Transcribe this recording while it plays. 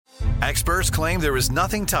Experts claim there is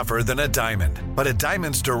nothing tougher than a diamond. But at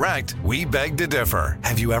Diamonds Direct, we beg to differ.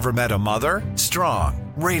 Have you ever met a mother?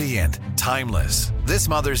 Strong, radiant, timeless. This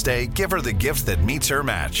Mother's Day, give her the gift that meets her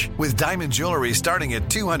match. With diamond jewelry starting at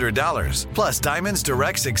 $200. Plus Diamonds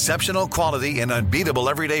Direct's exceptional quality and unbeatable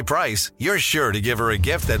everyday price, you're sure to give her a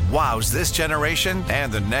gift that wows this generation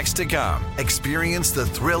and the next to come. Experience the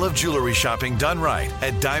thrill of jewelry shopping done right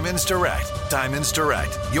at Diamonds Direct. Diamonds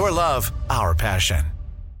Direct. Your love, our passion.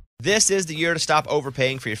 This is the year to stop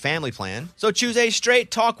overpaying for your family plan. So choose a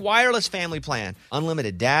Straight Talk Wireless family plan.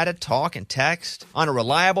 Unlimited data, talk, and text on a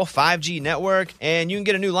reliable 5G network. And you can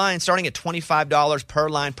get a new line starting at $25 per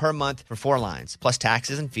line per month for 4 lines, plus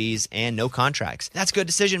taxes and fees and no contracts. That's good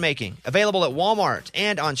decision making. Available at Walmart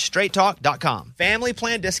and on straighttalk.com. Family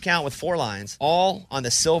plan discount with 4 lines, all on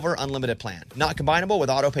the Silver Unlimited plan. Not combinable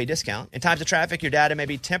with auto pay discount. In times of traffic, your data may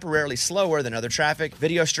be temporarily slower than other traffic.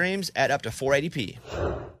 Video streams at up to 480p.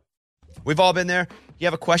 We've all been there. You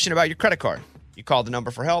have a question about your credit card. You call the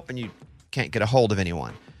number for help and you can't get a hold of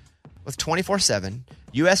anyone. With 24/7,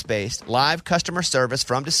 U.S.-based live customer service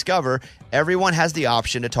from Discover, everyone has the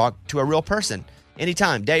option to talk to a real person.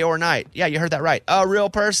 Anytime, day or night. Yeah, you heard that right. A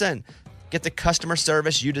real person. Get the customer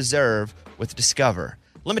service you deserve with Discover.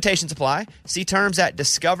 Limitations apply. See terms at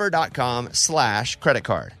discover.com/credit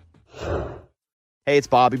card. Hey, it's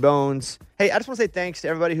Bobby Bones. Hey, I just want to say thanks to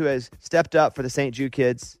everybody who has stepped up for the St. Jude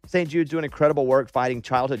kids. St. Jude's doing incredible work fighting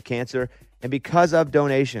childhood cancer. And because of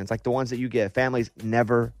donations like the ones that you give, families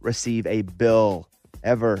never receive a bill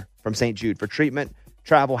ever from St. Jude for treatment,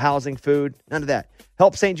 travel, housing, food, none of that.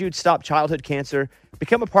 Help St. Jude stop childhood cancer.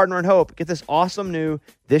 Become a partner in hope. Get this awesome new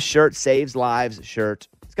This Shirt Saves Lives shirt.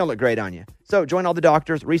 It's going to look great on you. So join all the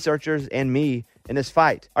doctors, researchers, and me in this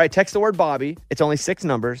fight. All right, text the word Bobby. It's only 6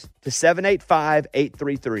 numbers to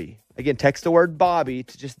 785-833. Again, text the word Bobby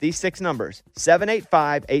to just these 6 numbers,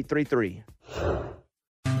 785-833.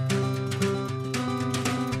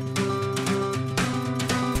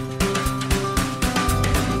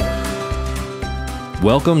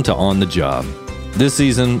 Welcome to On the Job. This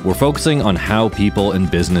season, we're focusing on how people and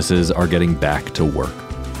businesses are getting back to work.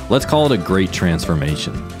 Let's call it a great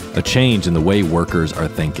transformation, a change in the way workers are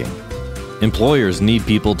thinking. Employers need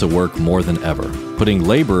people to work more than ever, putting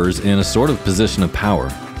laborers in a sort of position of power.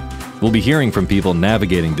 We'll be hearing from people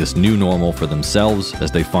navigating this new normal for themselves as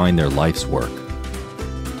they find their life's work.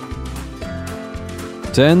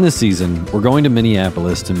 To end this season, we're going to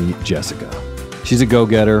Minneapolis to meet Jessica. She's a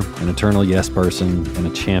go-getter, an eternal yes person, and a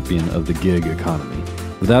champion of the gig economy.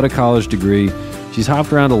 Without a college degree, she's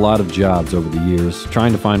hopped around a lot of jobs over the years,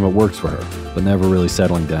 trying to find what works for her, but never really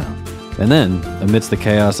settling down. And then, amidst the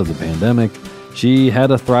chaos of the pandemic, she had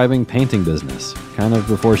a thriving painting business, kind of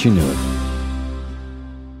before she knew it.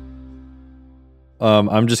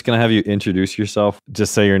 I'm just going to have you introduce yourself.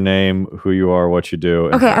 Just say your name, who you are, what you do.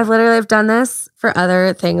 Okay, I've done this for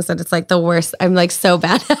other things and it's like the worst. I'm like so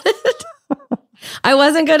bad at it. I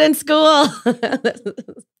wasn't good in school.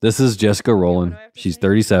 This is Jessica Rowland. She's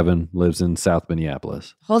 37, lives in South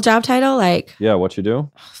Minneapolis. Whole job title, like... Yeah, what you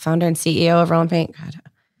do? Founder and CEO of Rowland Paint. God.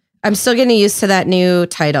 I'm still getting used to that new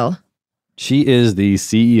title. She is the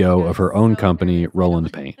CEO of her own company,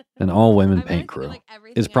 Rowland Paint, an all-women paint crew.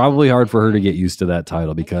 It's probably hard for her to get used to that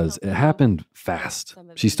title because it happened fast.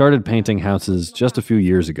 She started painting houses just a few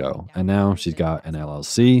years ago, and now she's got an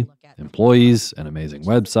LLC, employees, an amazing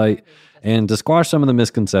website, and to squash some of the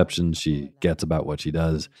misconceptions she gets about what she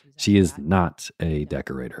does, she is not a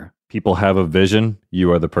decorator. People have a vision.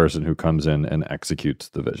 You are the person who comes in and executes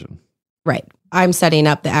the vision. Right. I'm setting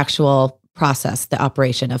up the actual process, the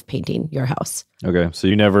operation of painting your house. Okay. So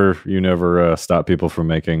you never stop people from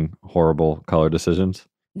making horrible color decisions?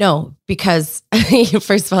 No, because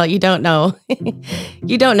first of all, you don't know.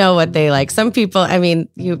 You don't know what they like. Some people, I mean,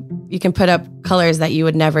 you can put up colors that you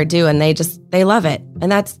would never do and they love it. And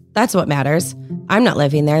that's what matters. I'm not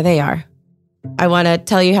living there, they are. I want to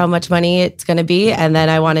tell you how much money it's going to be, and then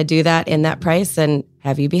I want to do that in that price and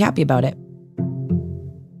have you be happy about it.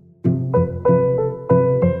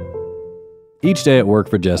 Each day at work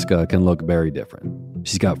for Jessica can look very different.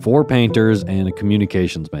 She's got 4 painters and a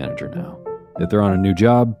communications manager now. If they're on a new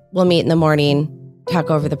job, we'll meet in the morning,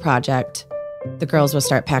 talk over the project. The girls will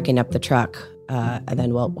start packing up the truck, and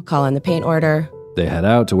then we'll call in the paint order. They head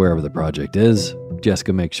out to wherever the project is.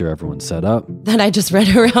 Jessica makes sure everyone's set up. Then I just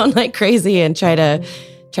run around like crazy and try to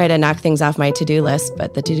knock things off my to-do list,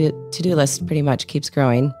 but the to-do list pretty much keeps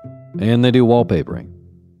growing. And they do wallpapering.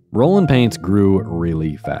 Rowland Paints grew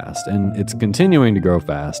really fast, and it's continuing to grow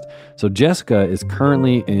fast, so Jessica is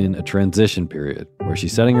currently in a transition period where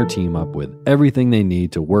she's setting her team up with everything they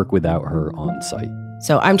need to work without her on site.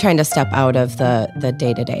 So I'm trying to step out of the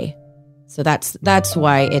day-to-day So that's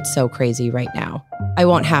why it's so crazy right now. I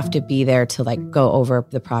won't have to be there to like go over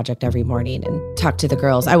the project every morning and talk to the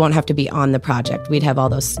girls. I won't have to be on the project. We'd have all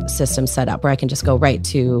those systems set up where I can just go right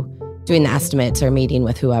to doing the estimates or meeting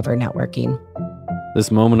with whoever, networking.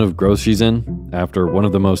 This moment of growth she's in, after one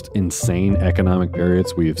of the most insane economic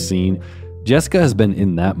periods we have seen, Jessica has been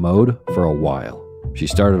in that mode for a while. She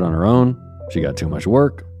started on her own, she got too much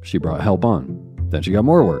work, she brought help on. Then she got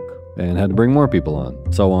more work and had to bring more people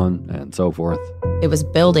on and so forth. It was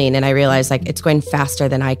building, and I realized like it's going faster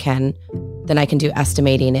than I can do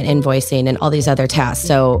estimating and invoicing and all these other tasks.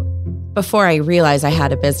 So before I realized I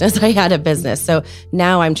had a business. So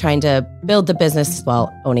now I'm trying to build the business while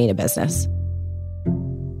owning a business.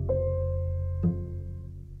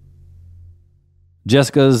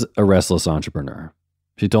 Jessica's a restless entrepreneur.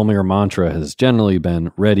 She told me her mantra has generally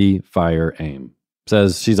been ready, fire, aim.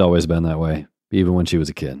 Says she's always been that way, even when she was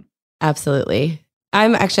a kid. Absolutely.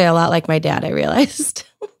 I'm actually a lot like my dad, I realized.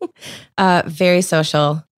 Very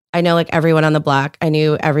social. I know like everyone on the block. I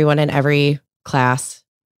knew everyone in every class.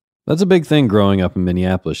 That's a big thing growing up in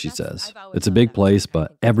Minneapolis, she says. It's a big place,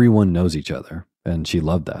 but everyone knows each other. And she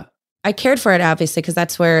loved that. I cared for it, obviously, because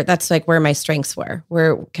that's where my strengths were.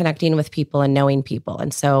 We're connecting with people and knowing people.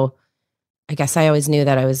 And so I guess I always knew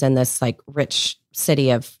that I was in this like rich city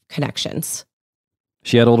of connections.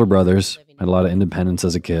 She had older brothers, had a lot of independence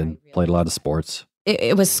as a kid, played a lot of sports.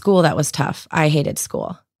 It was school that was tough. I hated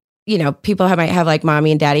school. You know, people might have like mommy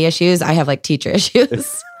and daddy issues. I have like teacher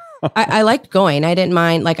issues. I liked going. I didn't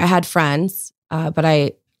mind. Like I had friends, but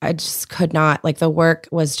I just could not. Like the work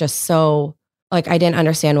was just so, like I didn't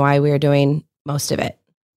understand why we were doing most of it.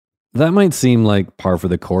 That might seem like par for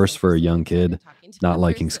the course for a young kid, not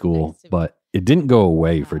liking school, but it didn't go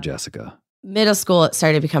away for Jessica. Middle school, it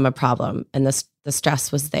started to become a problem, and the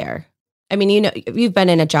stress was there. I mean, you know, you've been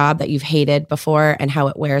in a job that you've hated before and how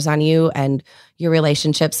it wears on you, and your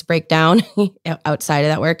relationships break down outside of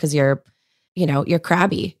that work because you're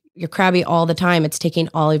crabby. You're crabby all the time. It's taking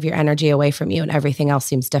all of your energy away from you, and everything else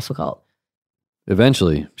seems difficult.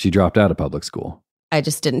 Eventually, she dropped out of public school. I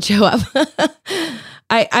just didn't show up.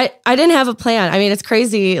 I didn't have a plan. I mean, it's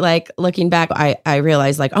crazy. Like looking back, I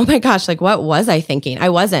realized like, oh my gosh, like what was I thinking? I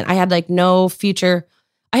wasn't. I had like no future.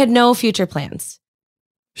 I had no future plans.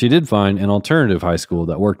 She did find an alternative high school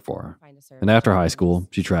that worked for her. And after high school,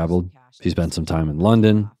 she traveled. She spent some time in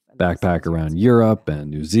London, backpack around Europe and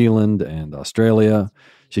New Zealand and Australia.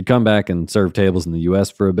 She'd come back and serve tables in the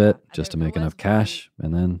US for a bit just to make enough cash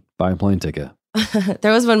and then buy a plane ticket.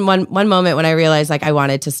 There was one moment when I realized like I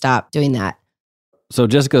wanted to stop doing that. So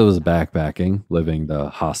Jessica was backpacking, living the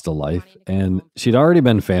hostel life, and she'd already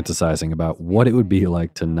been fantasizing about what it would be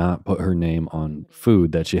like to not put her name on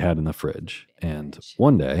food that she had in the fridge. And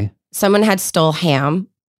one day, someone had stole ham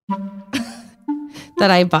that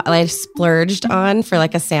I splurged on for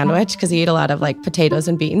like a sandwich because you eat a lot of like potatoes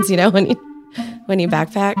and beans, you know, when you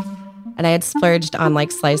backpack. And I had splurged on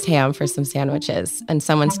like sliced ham for some sandwiches, and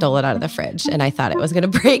someone stole it out of the fridge, and I thought it was going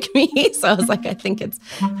to break me. So I was like, I think it's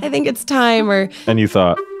time. And you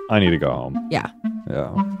thought, I need to go home. Yeah.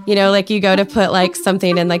 Yeah. You know, like you go to put like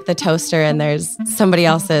something in like the toaster, and there's somebody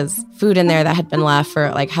else's food in there that had been left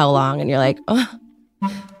for like how long, and you're like, oh,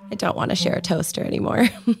 I don't want to share a toaster anymore.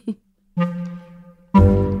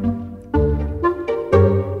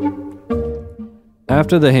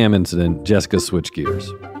 After the ham incident, Jessica switched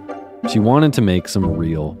gears. She wanted to make some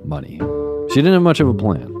real money. She didn't have much of a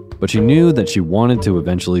plan, but she knew that she wanted to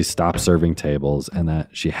eventually stop serving tables and that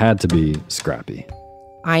she had to be scrappy.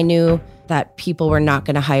 I knew that people were not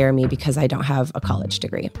going to hire me because I don't have a college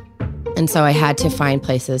degree. And so I had to find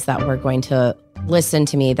places that were going to listen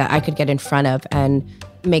to me, that I could get in front of and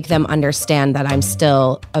make them understand that I'm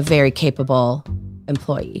still a very capable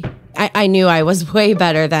employee. I knew I was way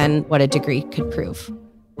better than what a degree could prove.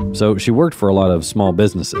 So she worked for a lot of small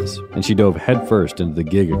businesses, and she dove headfirst into the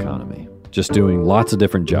gig economy, just doing lots of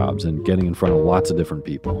different jobs and getting in front of lots of different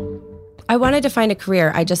people. I wanted to find a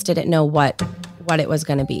career. I just didn't know what it was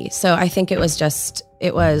going to be. So I think it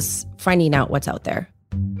was finding out what's out there.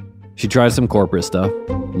 She tried some corporate stuff,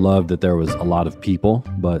 loved that there was a lot of people,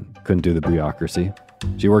 but couldn't do the bureaucracy.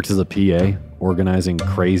 She worked as a PA, organizing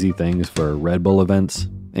crazy things for Red Bull events,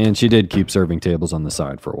 and she did keep serving tables on the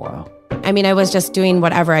side for a while. I mean, I was just doing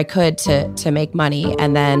whatever I could to make money,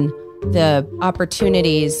 and then the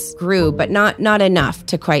opportunities grew, but not enough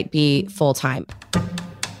to quite be full-time.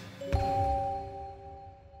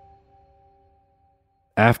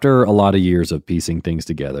 After a lot of years of piecing things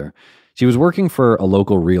together, she was working for a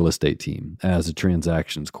local real estate team as a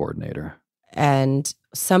transactions coordinator. And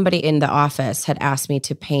somebody in the office had asked me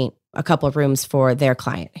to paint a couple of rooms for their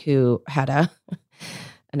client who had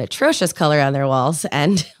an atrocious color on their walls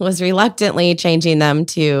and was reluctantly changing them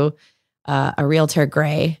to a realtor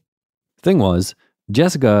gray. Thing was,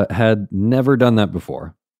 Jessica had never done that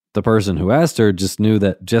before. The person who asked her just knew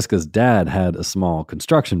that Jessica's dad had a small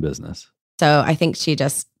construction business. So I think she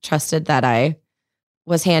just trusted that I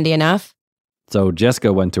was handy enough. So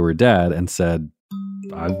Jessica went to her dad and said,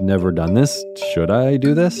 I've never done this. Should I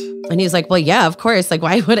do this? And he's like, well, yeah, of course. Like,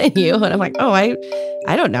 why wouldn't you? And I'm like, oh, I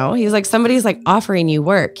don't know. He's like, somebody's like offering you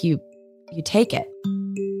work. You take it.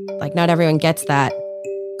 Like, not everyone gets that.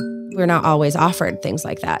 We're not always offered things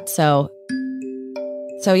like that. So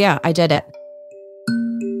yeah, I did it.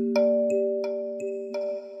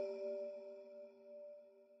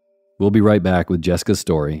 We'll be right back with Jessica's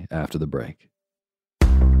story after the break.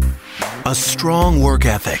 A strong work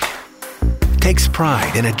ethic. Takes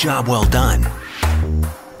pride in a job well done.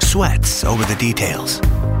 Sweats over the details.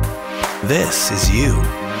 This is you.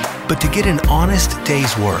 But to get an honest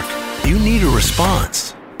day's work, you need a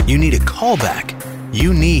response. You need a callback.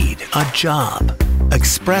 You need a job.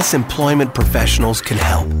 Express Employment Professionals can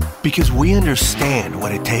help because we understand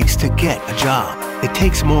what it takes to get a job. It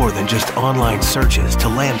takes more than just online searches to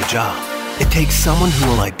land a job. It takes someone who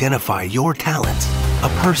will identify your talents, a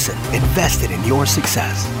person invested in your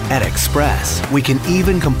success. At Express, we can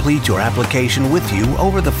even complete your application with you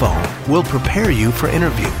over the phone. We'll prepare you for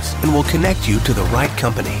interviews and we'll connect you to the right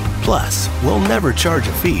company. Plus, we'll never charge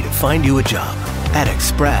a fee to find you a job. At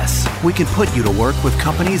Express, we can put you to work with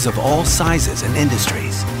companies of all sizes and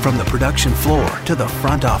industries, from the production floor to the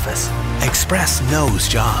front office. Express knows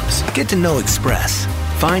jobs. Get to know Express.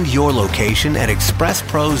 Find your location at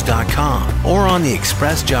expresspros.com or on the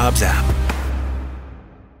Express Jobs app.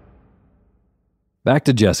 Back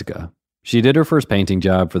to Jessica. She did her first painting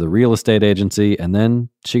job for the real estate agency, and then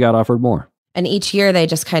she got offered more. And each year they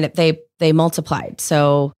just kind of, they multiplied.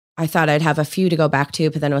 So I thought I'd have a few to go back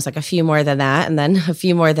to, but then it was like a few more than that, and then a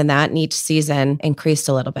few more than that, and each season increased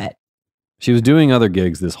a little bit. She was doing other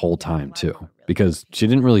gigs this whole time too, because she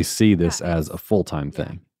didn't really see this as a full-time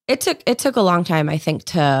thing. It took a long time, I think,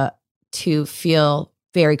 to feel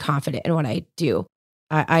very confident in what I do.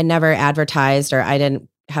 I never advertised, or I didn't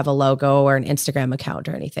have a logo or an Instagram account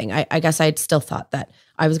or anything. I guess I'd still thought that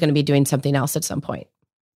I was going to be doing something else at some point.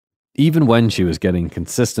 Even when she was getting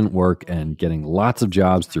consistent work and getting lots of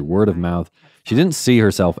jobs through word of mouth, she didn't see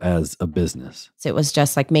herself as a business. So it was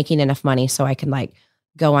just like making enough money so I can like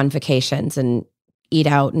go on vacations and eat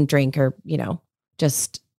out and drink, or,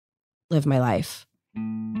 just live my life.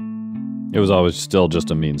 It was always still just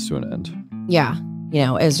a means to an end. Yeah.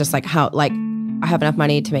 It was just like how, like, I have enough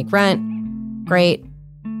money to make rent. Great.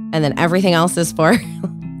 And then everything else is for,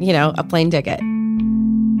 a plane ticket.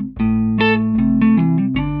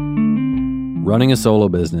 Running a solo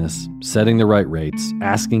business, setting the right rates,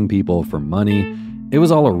 asking people for money, it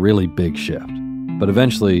was all a really big shift. But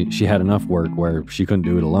eventually, she had enough work where she couldn't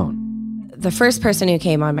do it alone. The first person who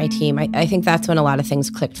came on my team, I think that's when a lot of things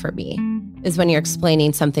clicked for me, is when you're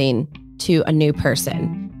explaining something to a new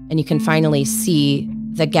person and you can finally see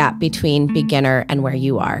the gap between beginner and where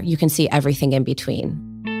you are. You can see everything in between.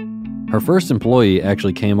 Her first employee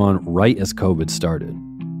actually came on right as COVID started.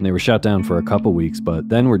 And they were shut down for a couple weeks, but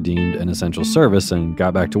then were deemed an essential service and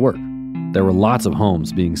got back to work. There were lots of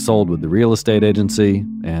homes being sold with the real estate agency,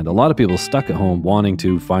 and a lot of people stuck at home wanting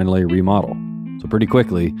to finally remodel. So pretty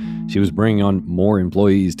quickly, she was bringing on more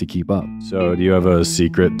employees to keep up. So do you have a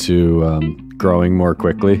secret to growing more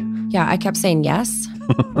quickly? Yeah, I kept saying yes.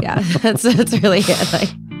 Yeah, that's really it. Like,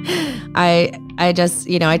 I just,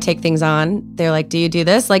 I take things on. They're like, do you do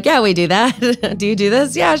this? Like, yeah, we do that. Do you do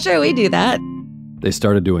this? Yeah, sure, we do that. They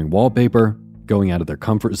started doing wallpaper, going out of their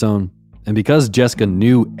comfort zone. And because Jessica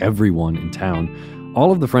knew everyone in town,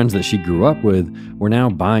 all of the friends that she grew up with were now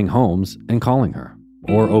buying homes and calling her,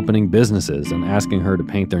 or opening businesses and asking her to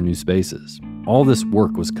paint their new spaces. All this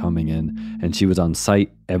work was coming in, and she was on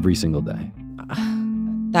site every single day.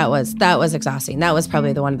 That was exhausting. That was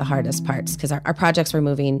probably one of the hardest parts, because our projects were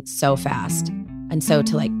moving so fast. And so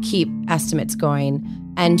to like keep estimates going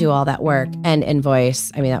and do all that work and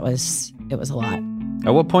invoice, I mean, it was a lot.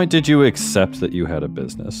 At what point did you accept that you had a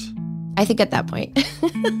business? I think at that point.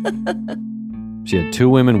 She had 2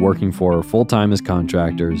 women working for her full-time as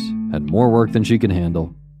contractors, had more work than she could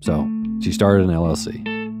handle, so she started an LLC.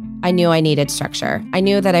 I knew I needed structure. I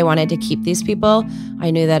knew that I wanted to keep these people. I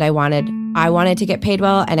knew that I wanted to get paid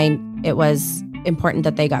well, and it was important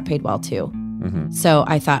that they got paid well too. Mm-hmm. So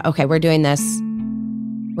I thought, okay, we're doing this.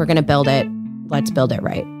 We're going to build it. Let's build it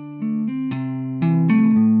right.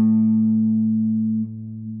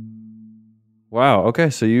 Wow. Okay.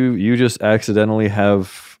 So you just accidentally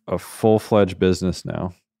have a full-fledged business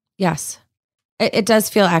now. Yes. It does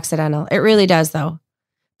feel accidental. It really does, though.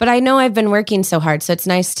 But I know I've been working so hard, so it's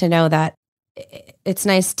nice to know that it's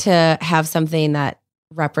nice to have something that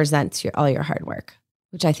represents all your hard work,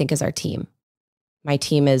 which I think is our team. My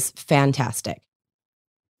team is fantastic.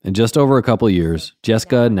 In just over a couple of years,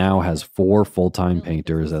 Jessica now has 4 full-time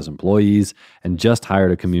painters as employees and just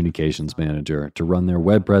hired a communications manager to run their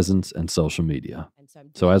web presence and social media.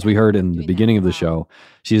 So as we heard in the beginning of the show,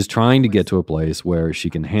 she is trying to get to a place where she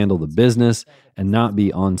can handle the business and not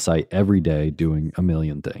be on site every day doing a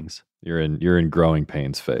million things. You're in growing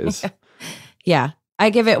pains phase. Yeah. I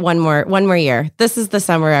give it one more year. This is the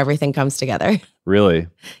summer everything comes together. Really?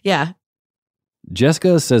 Yeah.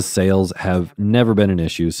 Jessica says sales have never been an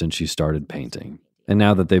issue since she started painting. And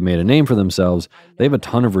now that they've made a name for themselves, they have a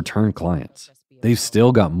ton of return clients. They've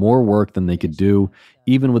still got more work than they could do,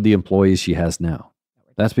 even with the employees she has now.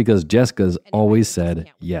 That's because Jessica's always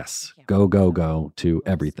said yes, go, go, go to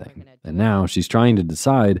everything. And now she's trying to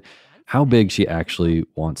decide how big she actually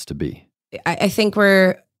wants to be. I think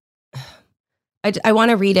I want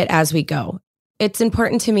to read it as we go. It's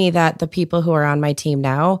important to me that the people who are on my team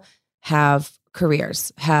now have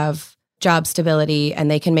careers, have job stability, and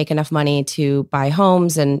they can make enough money to buy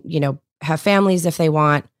homes and, have families if they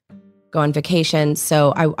want, go on vacation.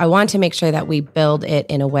 So I want to make sure that we build it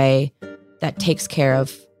in a way that takes care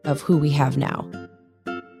of who we have now.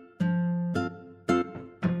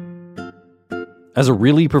 As a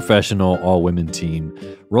really professional all-women team,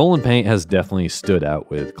 Rowland Paint has definitely stood out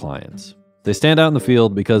with clients. They stand out in the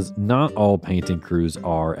field because not all painting crews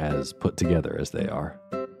are as put together as they are.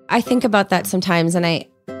 I think about that sometimes,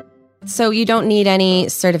 so you don't need any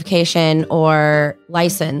certification or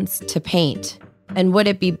license to paint. And would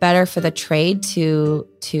it be better for the trade to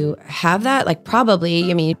have that? Like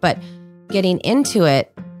probably, but getting into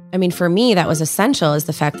it, for me, that was essential, is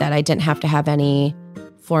the fact that I didn't have to have any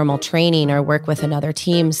formal training or work with another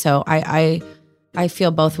team. So I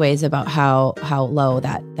feel both ways about how low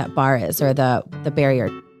that bar is, or the barrier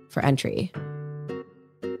for entry.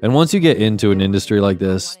 And once you get into an industry like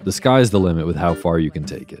this, the sky's the limit with how far you can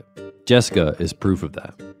take it. Jessica is proof of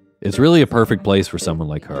that. It's really a perfect place for someone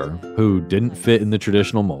like her, who didn't fit in the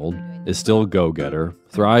traditional mold, is still a go-getter,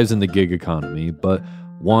 thrives in the gig economy, but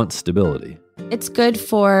wants stability. It's good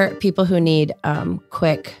for people who need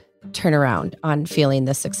quick turnaround on feeling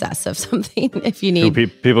the success of something. If you need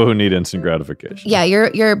people who need instant gratification. Yeah,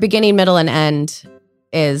 your beginning, middle, and end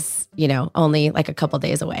is, only like a couple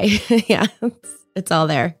days away. Yeah, it's all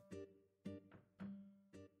there.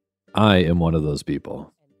 I am one of those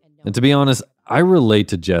people. And to be honest, I relate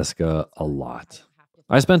to Jessica a lot.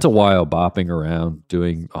 I spent a while bopping around,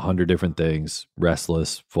 doing 100 different things,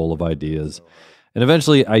 restless, full of ideas. And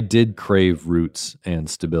eventually I did crave roots and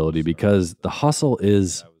stability because the hustle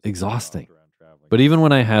is exhausting. But even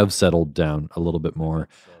when I have settled down a little bit more,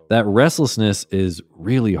 that restlessness is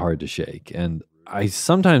really hard to shake. And I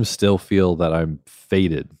sometimes still feel that I'm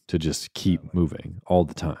fated to just keep moving all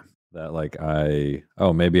the time. That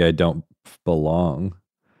maybe I don't belong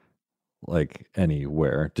like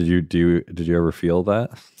anywhere. Did you ever feel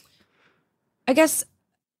that? I guess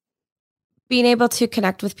being able to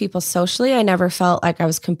connect with people socially, I never felt like I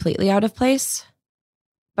was completely out of place.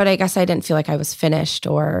 But I guess I didn't feel like I was finished,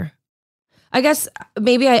 or I guess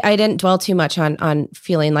maybe I didn't dwell too much on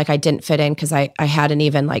feeling like I didn't fit in, because I hadn't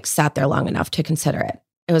even sat there long enough to consider it.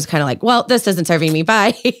 It was kind of like, well, this isn't serving me,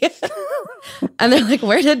 bye. And they're like,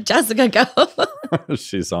 where did Jessica go?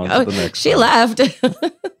 She's on to the next She one. left.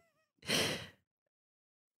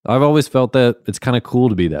 I've always felt that it's kind of cool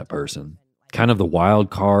to be that person. Kind of the wild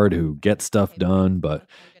card who gets stuff done, but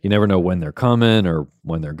you never know when they're coming or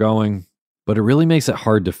when they're going. But it really makes it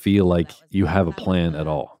hard to feel like you have a plan at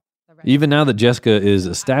all. Even now that Jessica is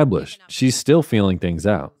established, she's still feeling things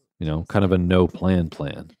out. Kind of a no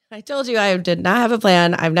plan. I told you I did not have a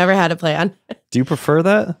plan. I've never had a plan. Do you prefer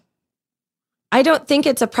that? I don't think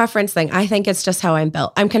it's a preference thing. I think it's just how I'm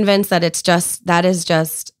built. I'm convinced that that is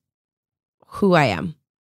just who I am.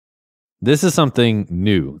 This is something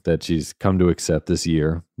new that she's come to accept this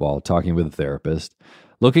year while talking with a therapist,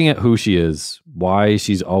 looking at who she is, why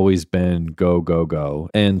she's always been go, go, go,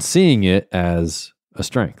 and seeing it as a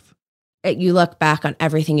strength. You look back on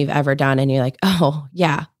everything you've ever done and you're like, oh,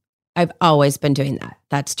 yeah, I've always been doing that.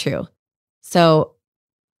 That's true. So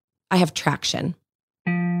I have traction.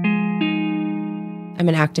 I'm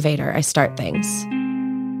an activator. I start things.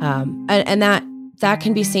 And that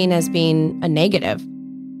can be seen as being a negative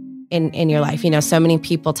in your life. So many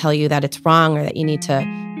people tell you that it's wrong, or that you need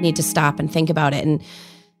to stop and think about it. And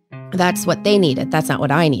that's what they needed. That's not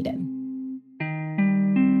what I needed.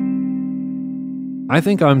 I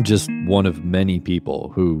think I'm just one of many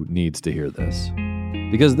people who needs to hear this.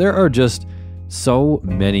 Because there are just so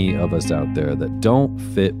many of us out there that don't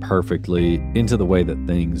fit perfectly into the way that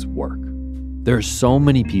things work. There are so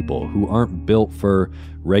many people who aren't built for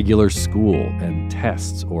regular school and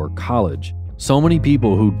tests or college. So many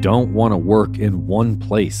people who don't want to work in one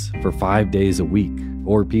place for 5 days a week,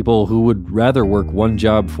 or people who would rather work one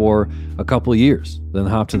job for a couple years than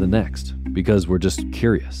hop to the next because we're just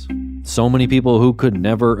curious. So many people who could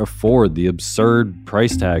never afford the absurd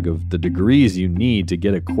price tag of the degrees you need to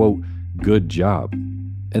get a, quote, good job.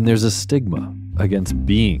 And there's a stigma against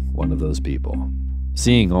being one of those people,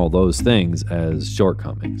 seeing all those things as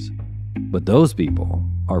shortcomings. But those people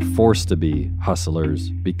are forced to be hustlers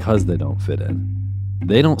because they don't fit in.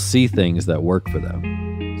 They don't see things that work for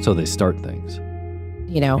them, so they start things.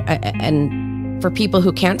 You know, and for people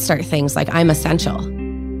who can't start things, like, I'm essential.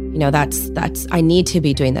 You know, that's I need to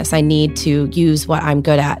be doing this. I need to use what I'm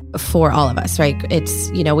good at for all of us, right?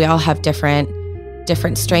 It's, you know, we all have different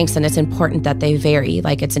strengths, and it's important that they vary.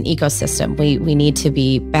 Like, it's an ecosystem. We need to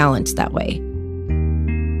be balanced that way.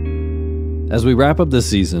 As we wrap up this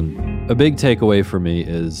season, a big takeaway for me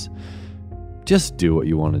is just do what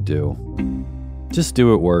you want to do. Just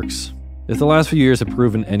do what works. If the last few years have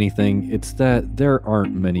proven anything, it's that there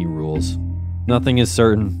aren't many rules. Nothing is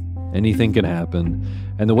certain. Anything can happen.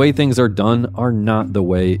 And the way things are done are not the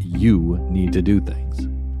way you need to do things.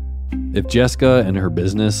 If Jessica and her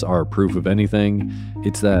business are proof of anything,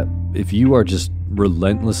 it's that if you are just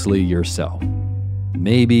relentlessly yourself,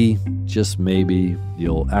 maybe, just maybe,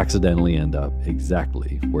 you'll accidentally end up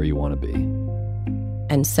exactly where you want to be.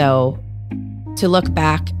 And so to look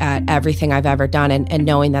back at everything I've ever done and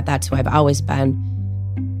knowing that that's who I've always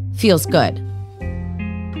been feels good.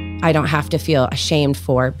 I don't have to feel ashamed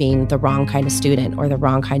for being the wrong kind of student or the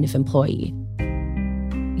wrong kind of employee.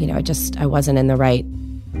 You know, I wasn't in the right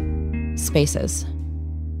spaces.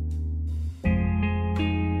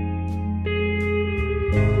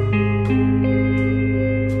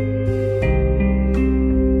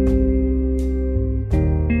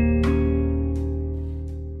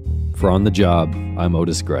 For On the Job, I'm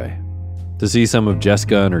Otis Gray. To see some of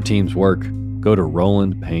Jessica and her team's work, go to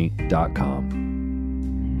RowlandPaint.com.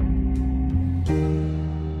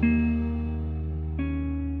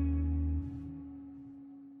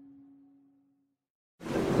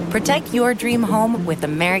 Protect your dream home with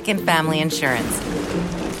American Family Insurance.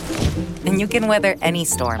 And you can weather any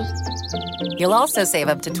storm. You'll also save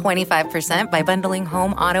up to 25% by bundling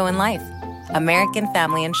home, auto, and life. American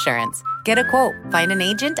Family Insurance. Get a quote. Find an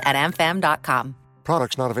agent at amfam.com.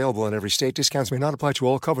 Products not available in every state. Discounts may not apply to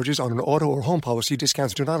all coverages on an auto or home policy.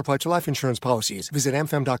 Discounts do not apply to life insurance policies. Visit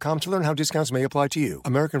amfam.com to learn how discounts may apply to you.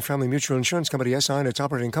 American Family Mutual Insurance Company, SI, and its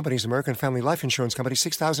operating companies, American Family Life Insurance Company,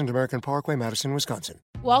 6000 American Parkway, Madison, Wisconsin.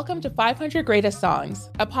 Welcome to 500 Greatest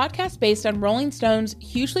Songs, a podcast based on Rolling Stone's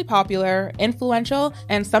hugely popular, influential,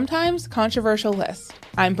 and sometimes controversial list.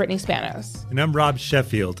 I'm Brittany Spanos. And I'm Rob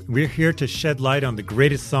Sheffield. We're here to shed light on the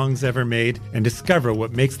greatest songs ever made and discover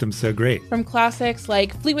what makes them so great. From classics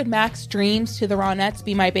like Fleetwood Mac's Dreams to the Ronettes'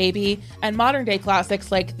 Be My Baby, and modern-day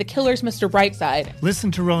classics like The Killer's Mr. Brightside.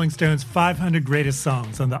 Listen to Rolling Stone's 500 Greatest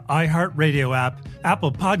Songs on the iHeartRadio app,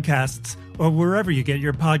 Apple Podcasts, or wherever you get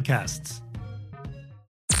your podcasts.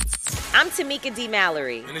 I'm Tamika D.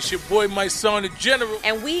 Mallory. And it's your boy, my son, the General.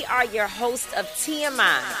 And we are your hosts of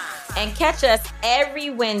TMI. And catch us every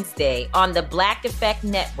Wednesday on the Black Effect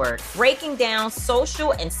Network, breaking down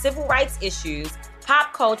social and civil rights issues,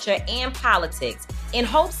 pop culture, and politics in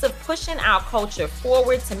hopes of pushing our culture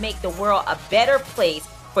forward to make the world a better place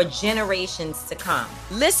for generations to come.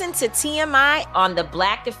 Listen to TMI on the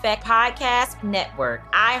Black Effect Podcast Network,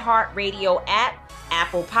 iHeartRadio app,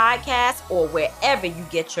 Apple Podcasts, or wherever you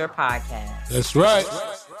get your podcasts. That's right.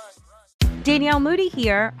 Danielle Moody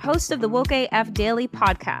here, host of the Woke AF Daily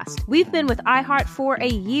podcast. We've been with iHeart for a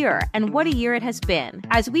year, and what a year it has been.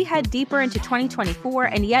 As we head deeper into 2024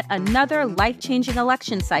 and yet another life-changing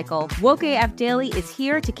election cycle, Woke AF Daily is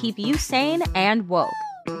here to keep you sane and woke.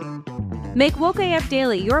 Make Woke AF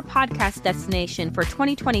Daily your podcast destination for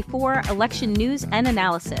 2024 election news and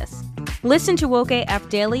analysis. Listen to Woke AF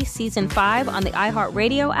Daily Season 5 on the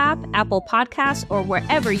iHeartRadio app, Apple Podcasts, or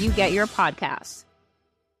wherever you get your podcasts.